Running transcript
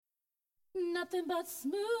Nothing but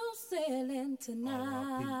smooth sailing tonight.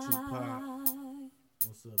 R.I.P. Tupac.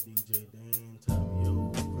 What's up, DJ Dan? Top of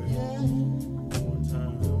your radio. One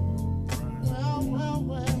time.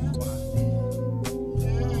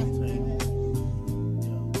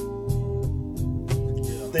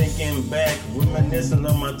 Thinking back, reminiscing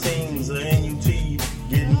of my teens, a NUT,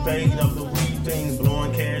 getting paid off the weed things,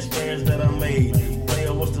 blowing cash fares that I made.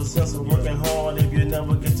 Player, what's the sense of working hard if you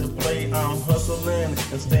never get to play? I'm hustling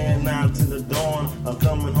and staying out to the dawn. I'm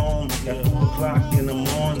coming home at 4 o'clock in the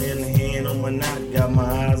morning, hand on my knot, got my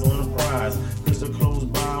eyes on the prize. Pistol close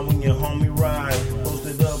by when your homie ride,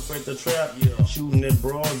 posted up at the trap, shooting at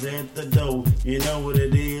bras at the door. You know what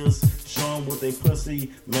it is. Show 'em what they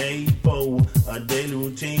pussy made for. A daily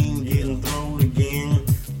routine, getting throwed again.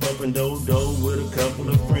 Bumping dodo with a couple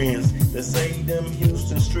of friends. They say them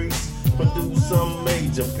Houston streets produce some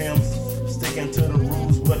major pimps. Sticking to the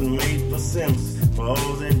rules wasn't made for simps. For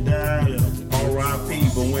all that died, R.I.P.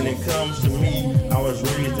 But when it comes to me, I was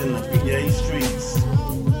raised in the PA streets.